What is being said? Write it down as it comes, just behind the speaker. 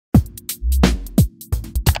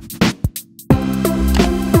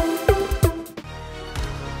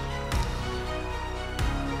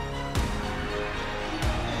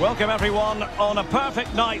Welcome everyone on a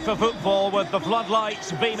perfect night for football with the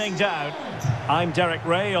floodlights beaming down. I'm Derek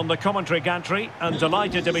Ray on the commentary gantry and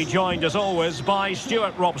delighted to be joined as always by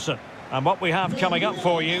Stuart Robson. And what we have coming up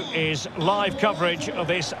for you is live coverage of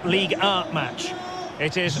this Ligue 1 match.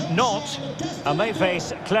 It is Nantes and they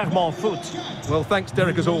face Clermont Foot. Well, thanks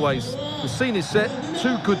Derek as always. The scene is set,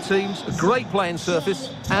 two good teams, a great playing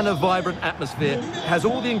surface and a vibrant atmosphere. It has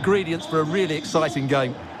all the ingredients for a really exciting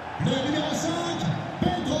game.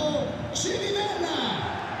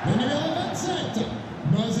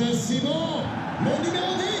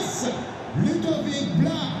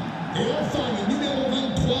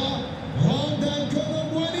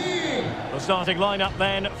 The starting lineup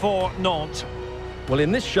then for Nantes. Well,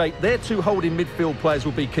 in this shape, their two holding midfield players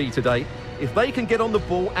will be key today. If they can get on the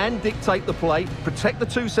ball and dictate the play, protect the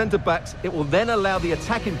two centre-backs, it will then allow the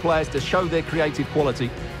attacking players to show their creative quality.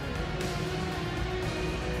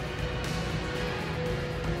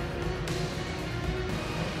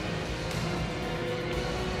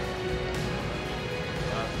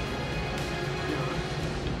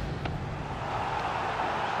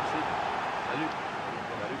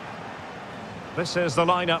 This is the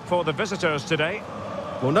lineup for the visitors today.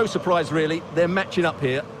 Well, no surprise really, they're matching up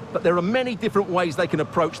here, but there are many different ways they can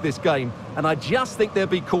approach this game, and I just think they'll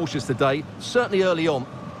be cautious today, certainly early on.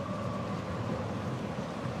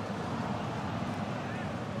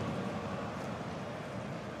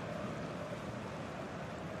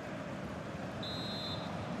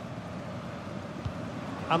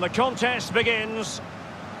 And the contest begins.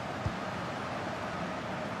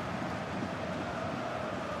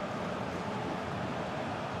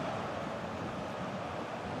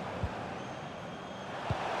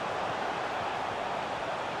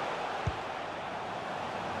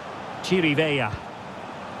 Chirivella.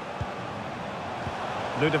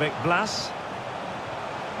 Ludovic Blas.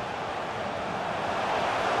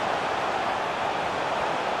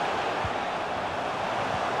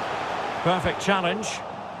 Perfect challenge.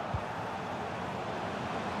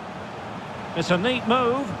 It's a neat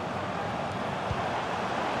move.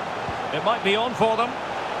 It might be on for them.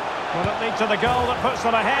 Will it lead to the goal that puts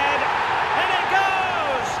them ahead? And it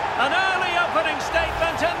goes! An early opening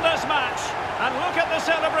statement in this match. And look at the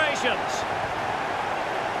celebrations.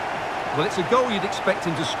 Well, it's a goal you'd expect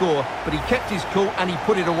him to score, but he kept his cool and he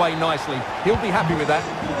put it away nicely. He'll be happy with that.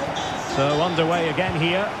 So underway again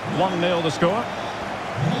here. 1-0 the score.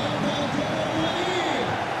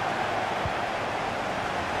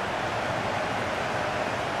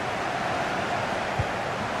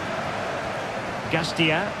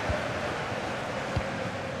 Gastia.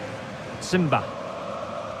 Simba.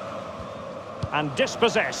 And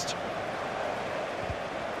dispossessed.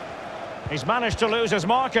 He's managed to lose his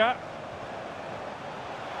marker.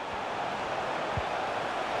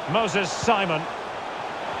 Moses Simon.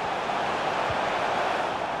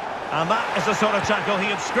 And that is the sort of tackle he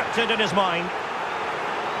had scripted in his mind.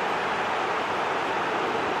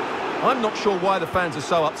 I'm not sure why the fans are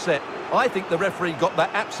so upset. I think the referee got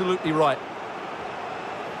that absolutely right.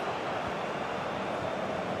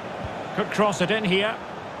 Could cross it in here.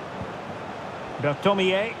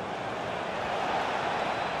 Bertomier.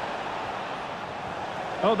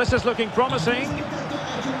 Oh, this is looking promising.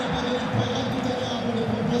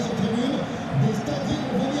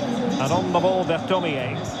 And on the ball,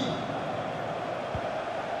 Bertomier.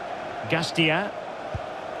 Gastia.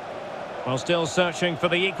 Well, still searching for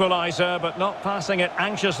the equaliser, but not passing it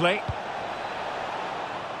anxiously.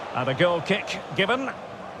 And a goal kick given.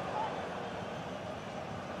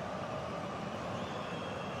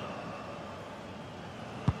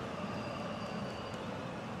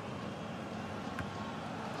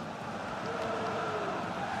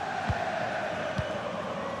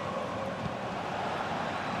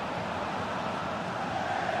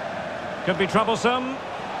 Could be troublesome.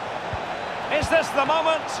 Is this the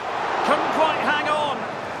moment? Couldn't quite hang on.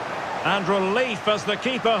 And relief as the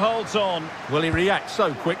keeper holds on. Well, he reacts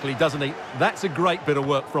so quickly, doesn't he? That's a great bit of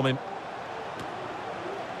work from him.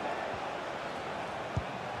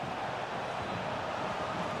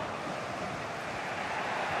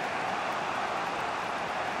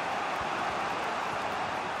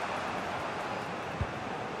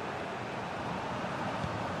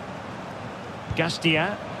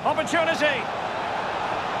 Gastia. Opportunity.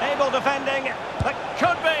 Able defending. That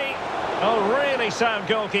could be. Oh, really sound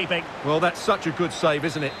goalkeeping. Well, that's such a good save,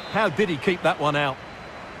 isn't it? How did he keep that one out?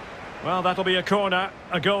 Well, that'll be a corner.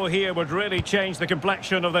 A goal here would really change the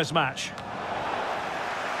complexion of this match.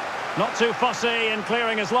 Not too fussy in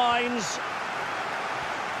clearing his lines.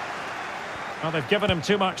 Well, they've given him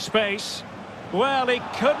too much space. Well, he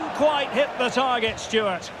couldn't quite hit the target,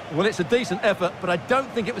 Stuart. Well, it's a decent effort, but I don't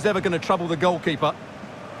think it was ever going to trouble the goalkeeper.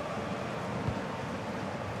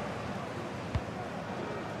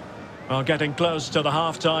 Well, getting close to the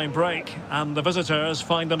half-time break, and the visitors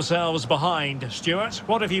find themselves behind. Stuart,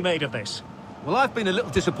 what have you made of this? Well, I've been a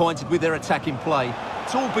little disappointed with their attacking play.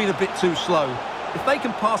 It's all been a bit too slow. If they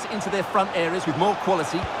can pass it into their front areas with more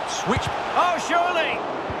quality, switch... Oh, surely!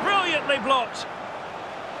 Brilliantly blocked.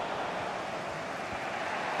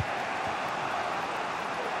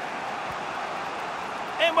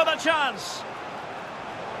 In with a chance.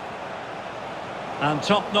 And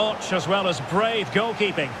top-notch as well as brave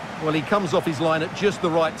goalkeeping. Well, he comes off his line at just the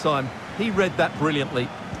right time. He read that brilliantly.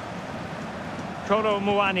 Koro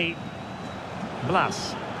Muani.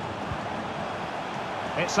 Blas.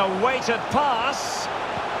 It's a weighted pass.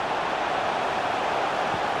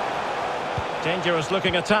 Dangerous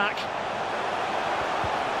looking attack.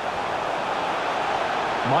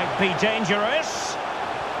 Might be dangerous.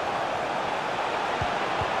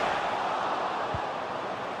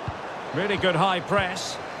 Really good high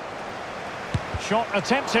press. Shot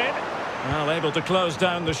attempted. Well, able to close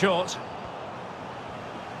down the shot.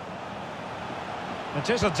 It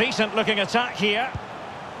is a decent looking attack here.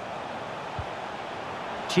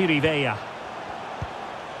 Chirivella.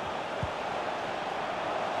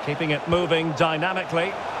 Keeping it moving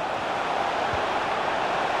dynamically.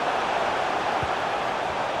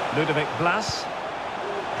 Ludovic Blas.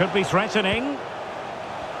 Could be threatening.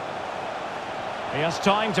 He has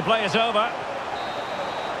time to play it over.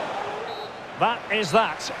 That is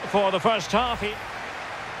that for the first half.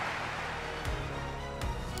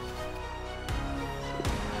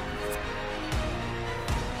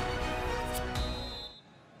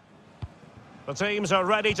 The teams are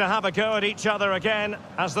ready to have a go at each other again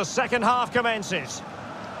as the second half commences.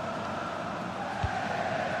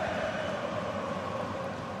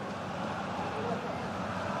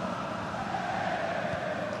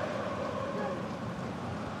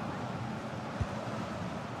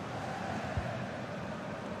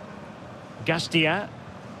 Gastia.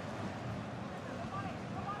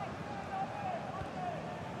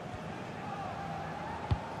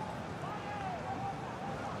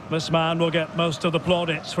 This man will get most of the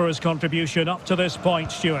plaudits for his contribution up to this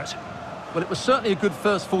point, Stuart. Well, it was certainly a good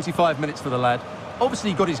first 45 minutes for the lad. Obviously,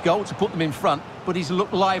 he got his goal to put them in front, but he's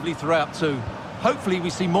looked lively throughout too. Hopefully, we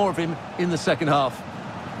see more of him in the second half.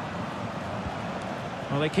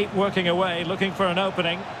 Well, they keep working away, looking for an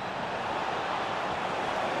opening.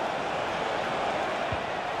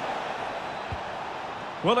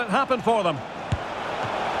 Will it happen for them?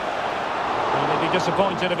 Well, they'd be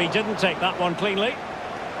disappointed if he didn't take that one cleanly.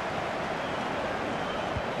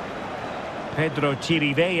 Pedro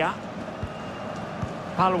Chirivella.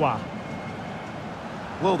 Palwa.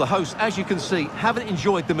 Well, the hosts, as you can see, haven't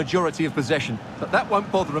enjoyed the majority of possession, but that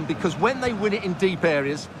won't bother them because when they win it in deep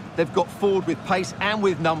areas, they've got forward with pace and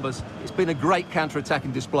with numbers. It's been a great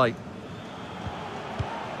counter-attacking display.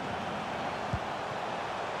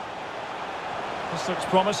 This looks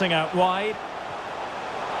promising out wide.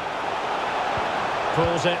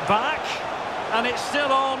 Pulls it back, and it's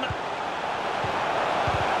still on.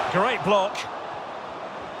 Great block.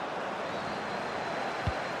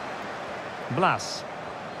 Blas.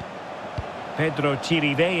 Pedro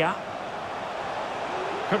Chirivella.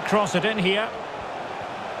 Could cross it in here.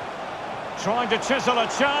 Trying to chisel a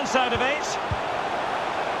chance out of it.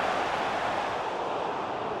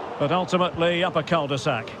 But ultimately up a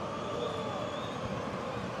cul-de-sac.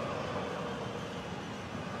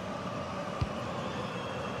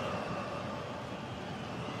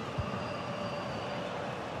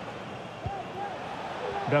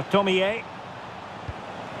 Bertomier.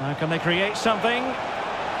 Now can they create something?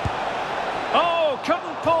 Oh,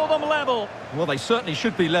 couldn't pull them level. Well, they certainly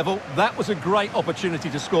should be level. That was a great opportunity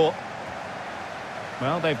to score.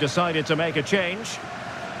 Well, they've decided to make a change.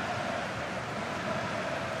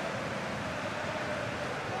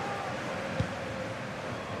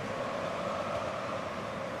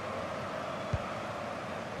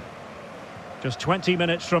 Just 20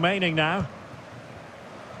 minutes remaining now.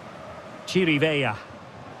 Chirivella.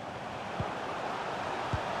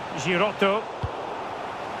 Girotto.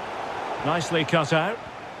 Nicely cut out.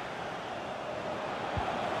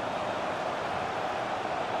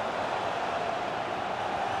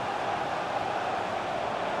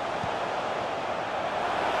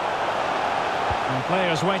 And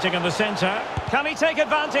players waiting in the centre. Can he take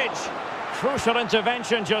advantage? Crucial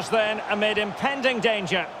intervention just then amid impending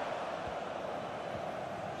danger.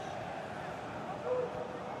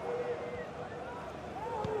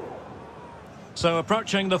 So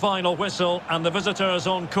approaching the final whistle, and the visitors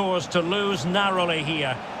on course to lose narrowly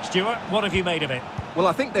here. Stuart, what have you made of it? Well,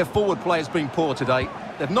 I think their forward play has been poor today.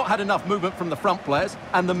 They've not had enough movement from the front players,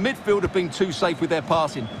 and the midfield have been too safe with their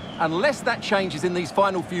passing. Unless that changes in these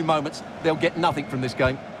final few moments, they'll get nothing from this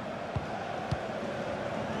game.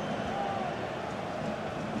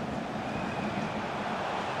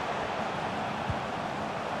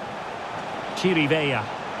 Chirivella.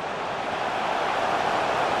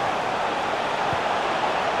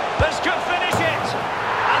 This could finish it,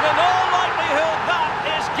 and in all likelihood that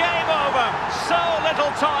is game over. So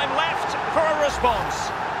little time left for a response.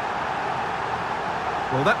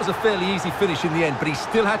 Well, that was a fairly easy finish in the end, but he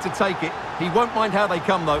still had to take it. He won't mind how they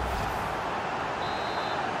come, though.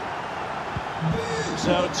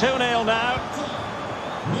 So 2-0 now.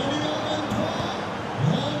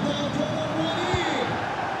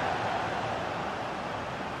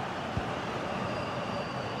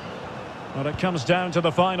 Well, it comes down to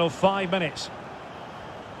the final 5 minutes.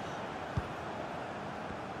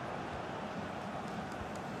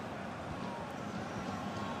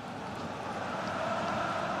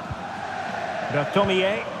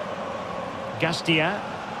 Bertomier. Gastien.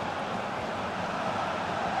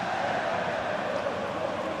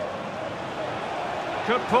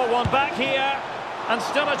 Could pull one back here, and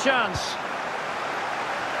still a chance.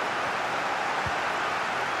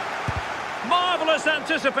 Marvellous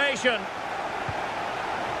anticipation.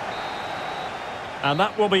 And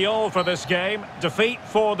that will be all for this game. Defeat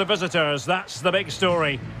for the visitors. That's the big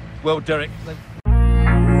story. Well, Derek,